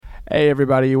Hey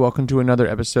everybody, welcome to another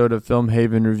episode of Film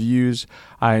Haven Reviews.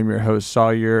 I am your host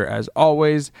Sawyer as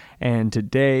always, and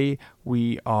today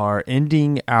we are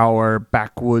ending our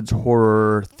backwoods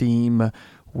horror theme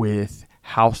with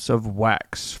House of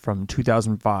Wax from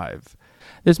 2005.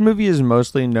 This movie is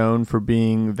mostly known for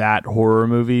being that horror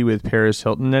movie with Paris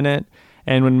Hilton in it,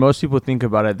 and when most people think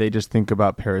about it, they just think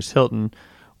about Paris Hilton,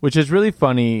 which is really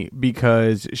funny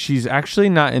because she's actually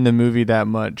not in the movie that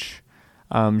much.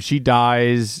 She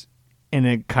dies in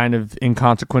a kind of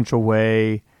inconsequential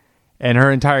way, and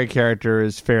her entire character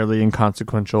is fairly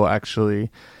inconsequential, actually.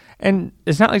 And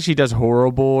it's not like she does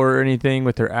horrible or anything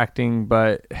with her acting,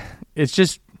 but it's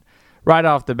just right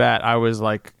off the bat, I was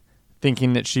like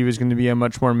thinking that she was going to be a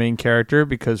much more main character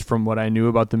because from what I knew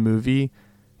about the movie,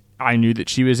 I knew that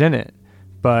she was in it.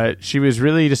 But she was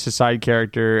really just a side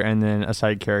character, and then a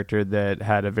side character that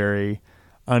had a very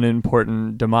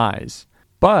unimportant demise.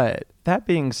 But that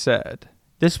being said,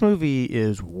 this movie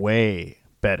is way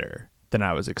better than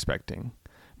I was expecting.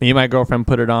 Me and my girlfriend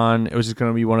put it on. It was just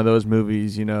going to be one of those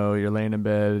movies, you know, you're laying in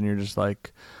bed and you're just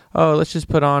like, oh, let's just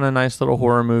put on a nice little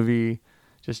horror movie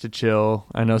just to chill.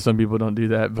 I know some people don't do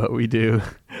that, but we do.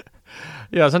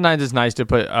 Sometimes it's nice to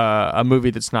put a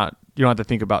movie that's not, you don't have to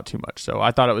think about too much. So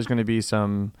I thought it was going to be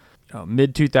some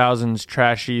mid-2000s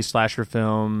trashy slasher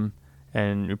film,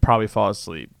 and you'd probably fall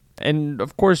asleep. And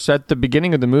of course, at the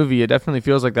beginning of the movie, it definitely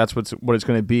feels like that's what it's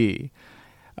going to be.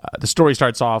 The story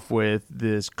starts off with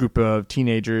this group of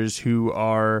teenagers who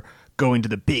are going to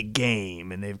the big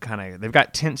game, and they've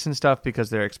got tents and stuff because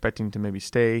they're expecting to maybe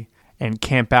stay and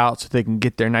camp out so they can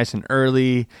get there nice and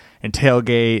early and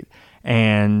tailgate.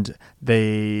 And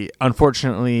they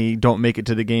unfortunately don't make it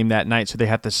to the game that night, so they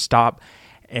have to stop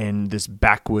in this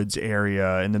backwoods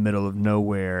area in the middle of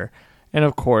nowhere. And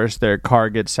of course, their car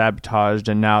gets sabotaged,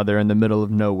 and now they're in the middle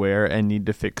of nowhere and need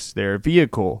to fix their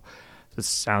vehicle. This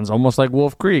sounds almost like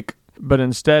Wolf Creek. But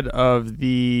instead of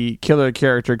the killer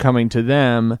character coming to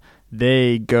them,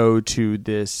 they go to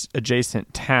this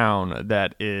adjacent town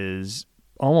that is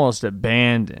almost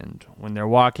abandoned. When they're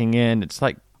walking in, it's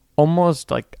like almost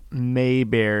like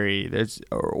Mayberry. There's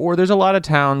a lot of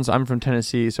towns. I'm from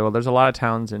Tennessee, so there's a lot of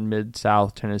towns in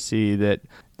Mid-South Tennessee that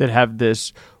have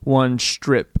this one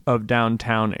strip of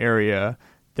downtown area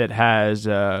that has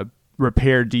a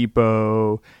repair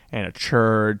depot and a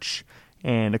church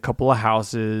and a couple of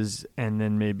houses and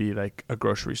then maybe like a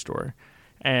grocery store.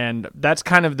 And that's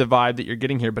kind of the vibe that you're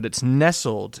getting here, but it's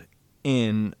nestled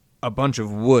in a bunch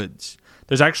of woods.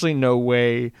 There's actually no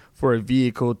way for a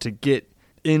vehicle to get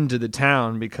into the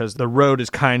town because the road is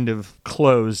kind of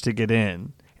closed to get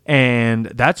in. And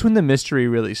that's when the mystery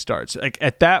really starts. Like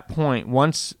at that point,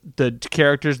 once the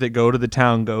characters that go to the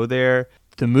town go there,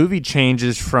 the movie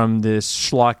changes from this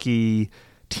schlocky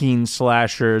teen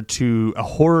slasher to a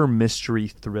horror mystery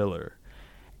thriller.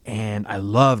 And I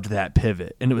loved that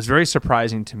pivot. And it was very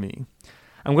surprising to me.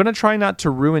 I'm going to try not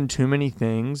to ruin too many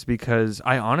things because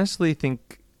I honestly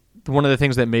think one of the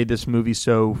things that made this movie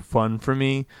so fun for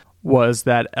me was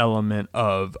that element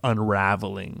of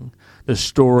unraveling, the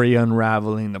story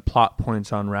unraveling, the plot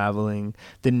points unraveling,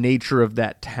 the nature of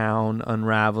that town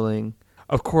unraveling.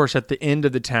 Of course, at the end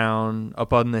of the town,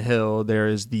 up on the hill, there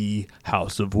is the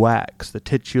House of Wax, the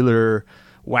titular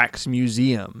wax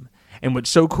museum. And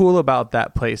what's so cool about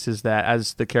that place is that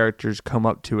as the characters come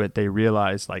up to it, they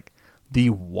realize like the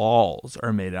walls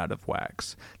are made out of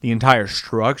wax. The entire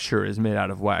structure is made out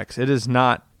of wax. It is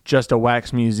not just a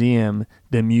wax museum.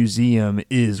 The museum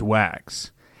is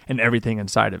wax and everything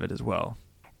inside of it as well.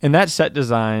 And that set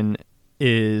design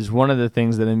is one of the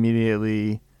things that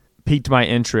immediately piqued my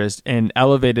interest and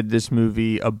elevated this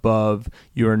movie above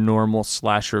your normal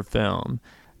slasher film.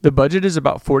 The budget is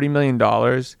about $40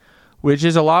 million, which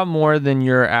is a lot more than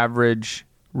your average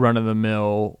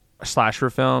run-of-the-mill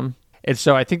slasher film. And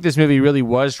so I think this movie really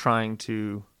was trying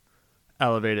to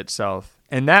elevate itself.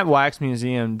 And that wax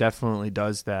museum definitely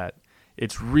does that.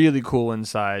 It's really cool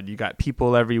inside. You got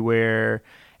people everywhere,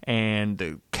 and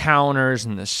the counters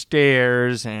and the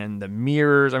stairs and the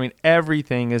mirrors. I mean,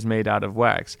 everything is made out of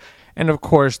wax. And of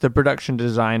course, the production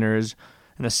designers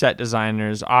and the set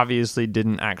designers obviously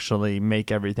didn't actually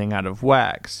make everything out of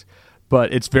wax.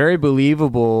 But it's very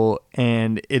believable,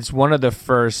 and it's one of the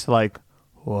first, like,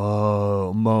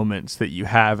 whoa moments that you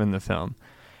have in the film.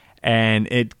 And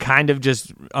it kind of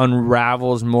just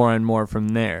unravels more and more from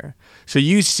there. So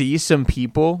you see some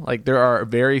people, like there are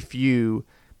very few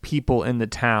people in the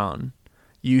town.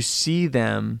 You see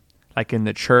them like in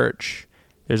the church.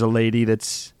 There's a lady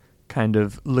that's kind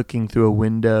of looking through a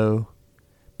window.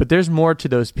 But there's more to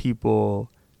those people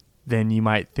than you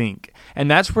might think. And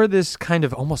that's where this kind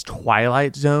of almost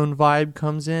Twilight Zone vibe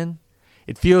comes in.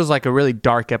 it feels like a really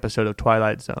dark episode of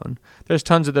Twilight Zone. There's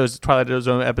tons of those Twilight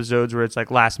Zone episodes where it's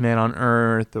like Last Man on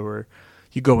Earth, or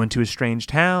you go into a strange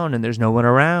town and there's no one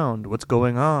around. What's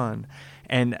going on?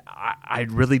 And I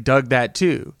really dug that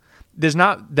too. There's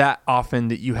not that often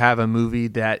that you have a movie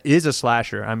that is a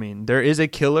slasher. I mean, there is a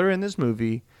killer in this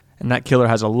movie, and that killer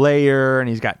has a lair, and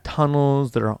he's got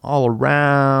tunnels that are all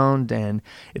around, and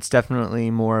it's definitely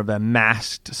more of a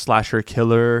masked slasher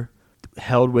killer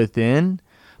held within.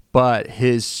 But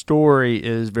his story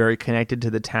is very connected to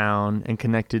the town and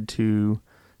connected to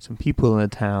some people in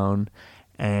the town,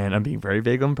 and I'm being very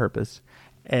vague on purpose.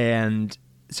 And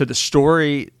so the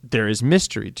story, there is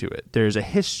mystery to it. There's a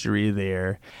history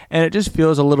there, and it just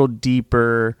feels a little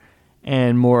deeper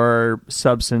and more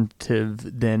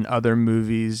substantive than other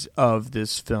movies of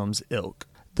this film's ilk.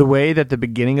 The way that the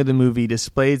beginning of the movie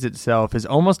displays itself is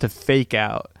almost a fake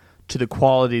out to the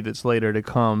quality that's later to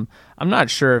come. I'm not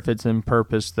sure if it's in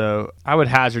purpose, though. I would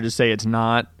hazard to say it's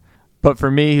not. But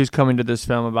for me, who's coming to this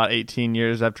film about 18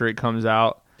 years after it comes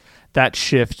out, that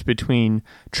shift between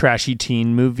trashy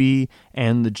teen movie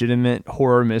and legitimate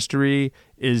horror mystery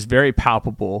is very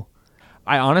palpable.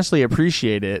 I honestly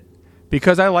appreciate it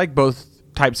because I like both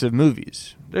types of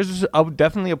movies. There's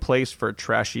definitely a place for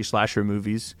trashy slasher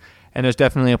movies, and there's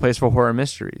definitely a place for horror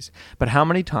mysteries. But how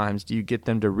many times do you get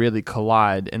them to really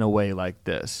collide in a way like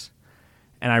this?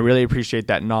 And I really appreciate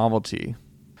that novelty.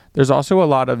 There's also a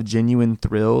lot of genuine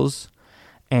thrills,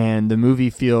 and the movie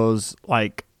feels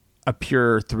like a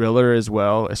pure thriller as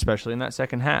well, especially in that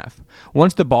second half.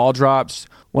 Once the ball drops,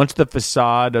 once the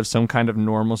facade of some kind of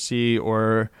normalcy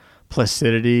or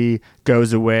placidity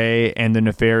goes away and the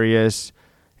nefarious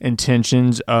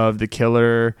intentions of the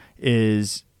killer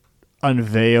is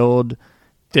unveiled,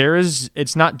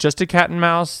 it's not just a cat and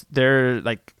mouse.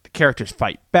 The characters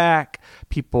fight back.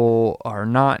 People are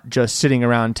not just sitting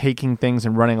around taking things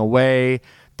and running away.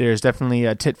 There's definitely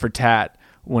a tit for tat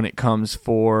when it comes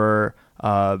for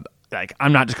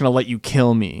I'm not just going to let you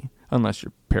kill me, unless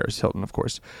you're Paris Hilton, of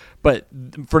course. But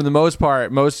for the most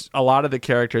part, a lot of the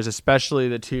characters, especially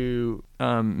the two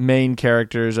main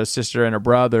characters, a sister and a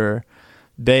brother,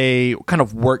 they kind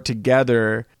of work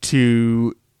together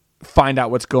to find out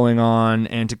what's going on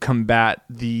and to combat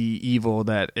the evil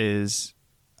that is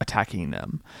attacking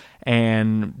them.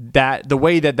 And that the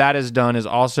way that is done is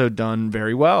also done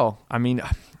very well. I mean,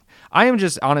 I am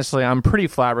just, honestly, I'm pretty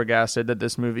flabbergasted that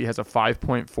this movie has a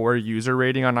 5.4 user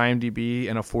rating on IMDb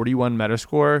and a 41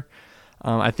 Metascore.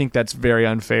 I think that's very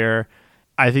unfair.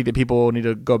 I think that people need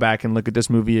to go back and look at this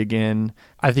movie again.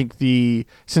 I think the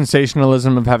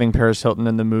sensationalism of having Paris Hilton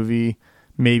in the movie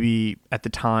maybe at the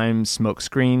time smoke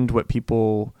screened what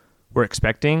people were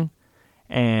expecting.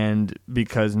 And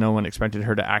because no one expected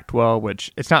her to act well,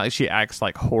 which it's not like she acts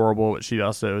like horrible, but she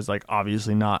also is like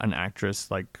obviously not an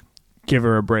actress. Like, give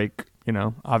her a break, you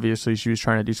know. Obviously, she was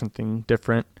trying to do something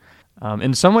different.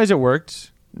 In some ways, it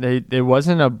worked. It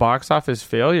wasn't a box office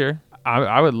failure.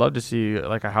 I would love to see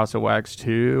like a House of Wax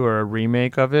 2 or a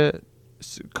remake of it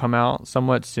come out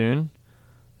somewhat soon.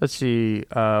 Let's see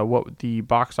what the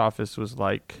box office was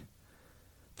like.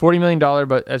 $40 million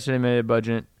but estimated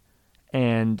budget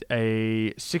and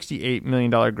a $68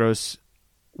 million gross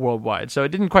worldwide. So it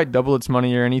didn't quite double its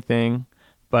money or anything,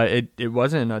 but it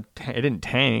didn't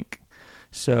tank.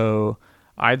 So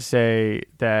I'd say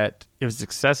that it was a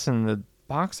success in the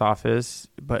box office,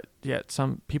 but yet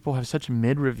some people have such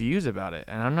mid reviews about it,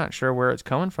 and I'm not sure where it's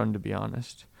coming from, to be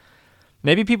honest.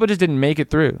 Maybe people just didn't make it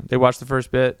through. They watched the first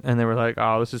bit and they were like,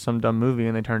 oh, this is some dumb movie,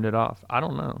 and they turned it off. I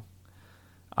don't know.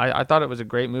 I thought it was a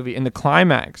great movie. In the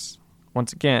climax,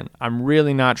 once again, I'm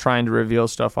really not trying to reveal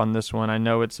stuff on this one. I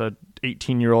know it's a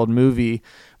 18-year-old movie,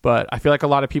 but I feel like a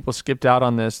lot of people skipped out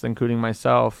on this, including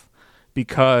myself,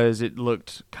 because it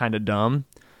looked kind of dumb,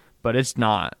 but it's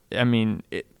not. I mean,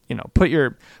 put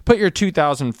your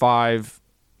 2005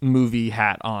 movie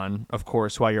hat on, of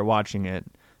course, while you're watching it.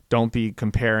 Don't be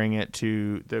comparing it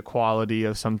to the quality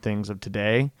of some things of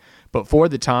today. But for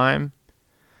the time,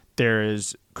 there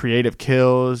is creative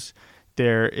kills.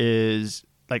 There is,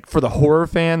 like, for the horror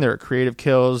fan, there are creative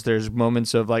kills. There's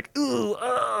moments of like, ooh,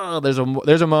 there's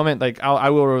a moment, like, I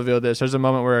will reveal this. There's a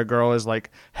moment where a girl is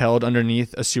like held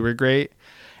underneath a sewer grate,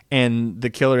 and the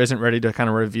killer isn't ready to kind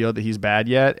of reveal that he's bad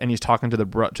yet, and he's talking to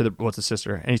the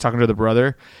sister, and he's talking to the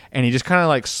brother, and he just kind of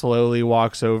like slowly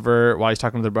walks over while he's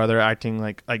talking to the brother, acting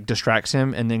like distracts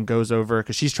him, and then goes over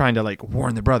because she's trying to like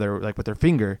warn the brother like with her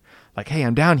finger, like, hey,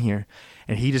 I'm down here,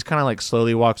 and he just kind of like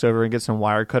slowly walks over and gets some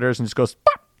wire cutters and just goes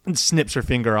pop, and snips her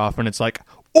finger off, and it's like,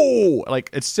 oh, like,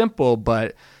 it's simple,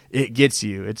 but it gets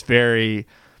you. It's very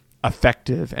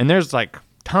effective, and there's like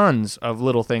tons of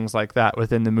little things like that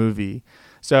within the movie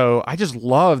So I just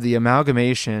love the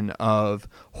amalgamation of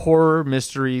horror,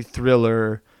 mystery,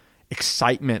 thriller,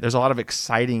 excitement. There's a lot of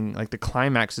exciting, like the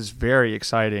climax is very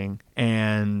exciting,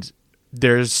 and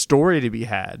there's story to be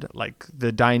had. Like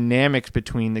the dynamics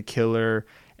between the killer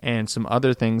and some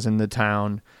other things in the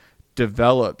town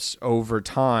develops over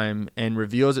time and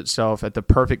reveals itself at the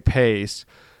perfect pace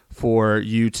for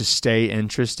you to stay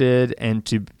interested and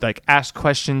to like ask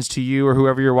questions to you or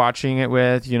whoever you're watching it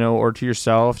with, you know, or to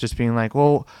yourself, just being like,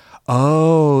 well,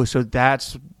 oh, so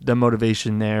that's the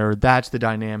motivation there, that's the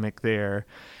dynamic there.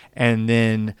 And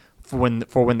then for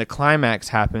when the climax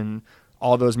happen,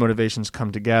 all those motivations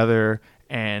come together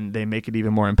and they make it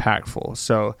even more impactful.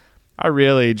 So I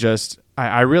really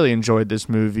enjoyed this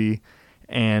movie,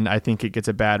 and I think it gets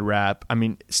a bad rap. I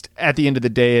mean, at the end of the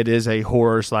day, it is a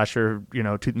horror slasher, you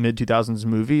know, mid-2000s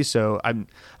movie. So I'm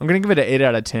going to give it an 8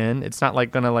 out of 10. It's not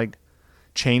like going to like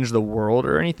change the world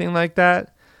or anything like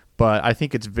that, but I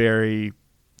think it's very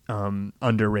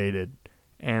underrated.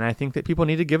 And I think that people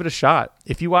need to give it a shot.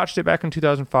 If you watched it back in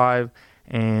 2005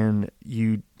 and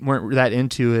you weren't that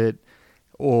into it,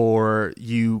 or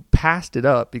you passed it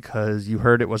up because you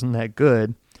heard it wasn't that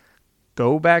good,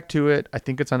 go back to it. I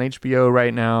think it's on HBO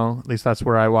right now. At least that's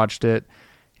where I watched it.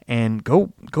 And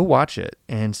go watch it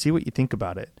and see what you think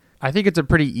about it. I think it's a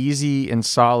pretty easy and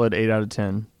solid 8 out of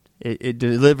 10. It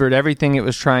delivered everything it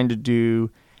was trying to do,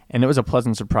 and it was a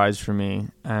pleasant surprise for me.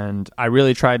 And I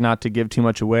really tried not to give too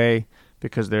much away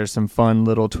because there's some fun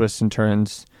little twists and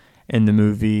turns in the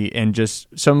movie and just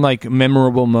some like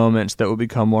memorable moments that will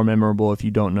become more memorable if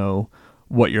you don't know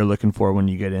what you're looking for when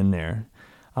you get in there.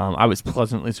 I was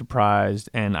pleasantly surprised,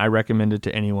 and I recommend it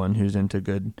to anyone who's into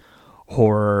good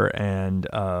horror and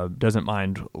doesn't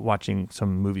mind watching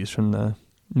some movies from the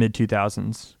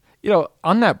mid-2000s. You know,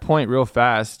 on that point real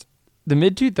fast, the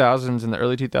mid-2000s and the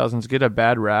early 2000s get a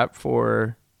bad rap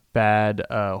for bad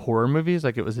horror movies.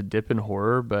 Like it was a dip in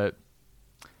horror, but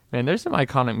man, there's some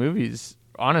iconic movies,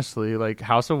 honestly. Like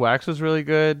House of Wax was really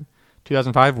good.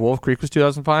 2005, Wolf Creek was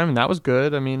 2005, and that was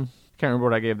good. I mean, I can't remember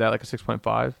what I gave that, like a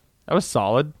 6.5. That was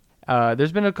solid.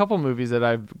 There's been a couple movies that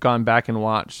I've gone back and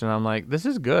watched, and I'm like, this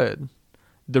is good.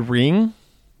 The Ring.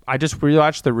 I just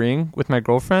rewatched The Ring with my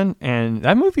girlfriend, and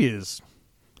that movie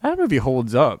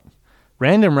holds up.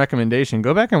 Random recommendation.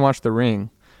 Go back and watch The Ring.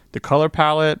 The color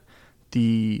palette,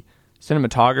 the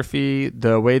cinematography,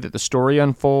 the way that the story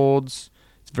unfolds.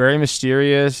 It's very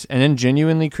mysterious and then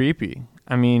genuinely creepy.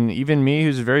 I mean, even me,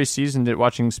 who's very seasoned at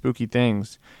watching spooky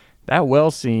things, that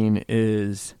well scene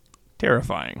is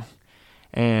terrifying.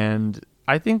 And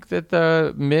I think that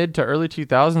the mid to early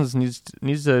 2000s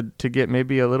needs to get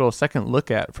maybe a little second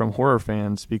look at from horror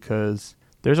fans, because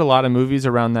there's a lot of movies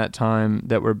around that time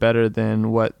that were better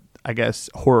than what I guess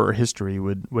horror history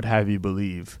would have you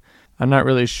believe. I'm not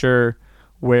really sure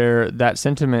where that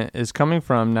sentiment is coming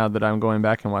from now that I'm going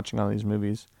back and watching all these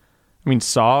movies. I mean,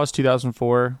 Saw is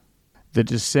 2004. The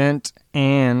Descent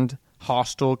and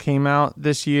Hostel came out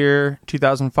this year,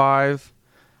 2005.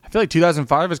 I feel like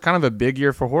 2005 is kind of a big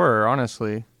year for horror,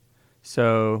 honestly.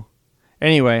 So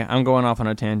anyway, I'm going off on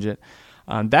a tangent.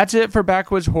 That's it for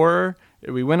Backwoods Horror.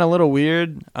 We went a little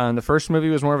weird. The first movie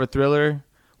was more of a thriller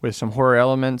with some horror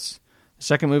elements. The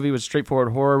second movie was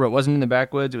straightforward horror, but it wasn't in the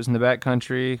backwoods. It was in the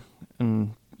backcountry,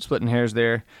 and splitting hairs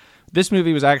there. This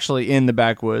movie was actually in the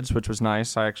backwoods, which was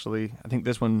nice. I think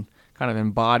this one kind of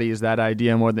embodies that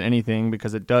idea more than anything,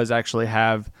 because it does actually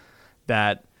have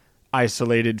that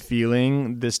isolated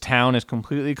feeling. This town is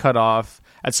completely cut off.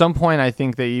 At some point, I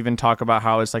think they even talk about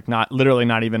how it's like not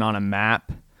even on a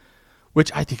map,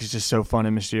 which I think is just so fun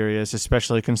and mysterious,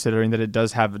 especially considering that it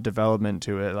does have a development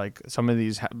to it. Like some of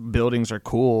these buildings are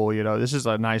cool. You know, this is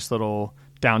a nice little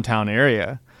downtown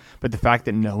area, but the fact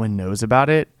that no one knows about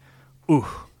it,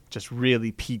 just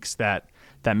really piques that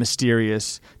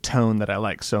mysterious tone that I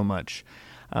like so much.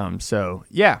 So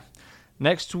yeah.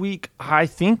 Next week, I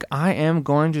think I am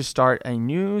going to start a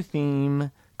new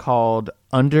theme called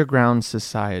Underground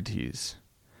Societies.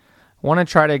 I want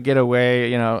to try to get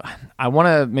away, I want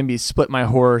to maybe split my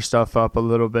horror stuff up a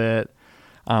little bit.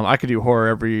 I could do horror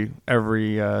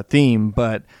every theme,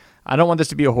 but I don't want this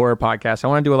to be a horror podcast. I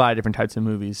want to do a lot of different types of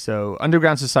movies. So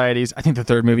Underground Societies, I think the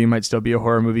third movie might still be a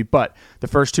horror movie, but the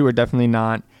first two are definitely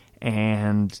not.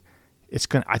 And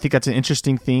I think that's an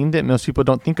interesting theme that most people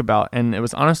don't think about. And it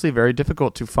was honestly very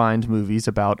difficult to find movies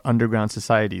about underground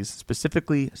societies,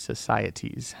 specifically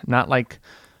societies, not like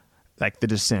The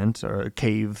Descent or a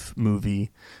cave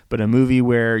movie, but a movie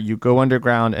where you go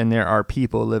underground and there are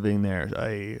people living there,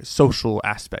 a social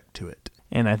aspect to it.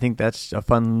 And I think that's a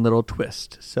fun little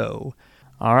twist. So,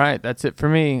 all right, that's it for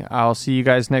me. I'll see you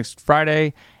guys next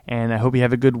Friday, and I hope you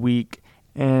have a good week.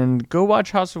 And go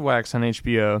watch House of Wax on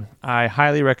HBO. I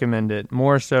highly recommend it,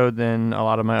 more so than a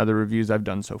lot of my other reviews I've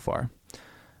done so far.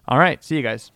 All right, see you guys.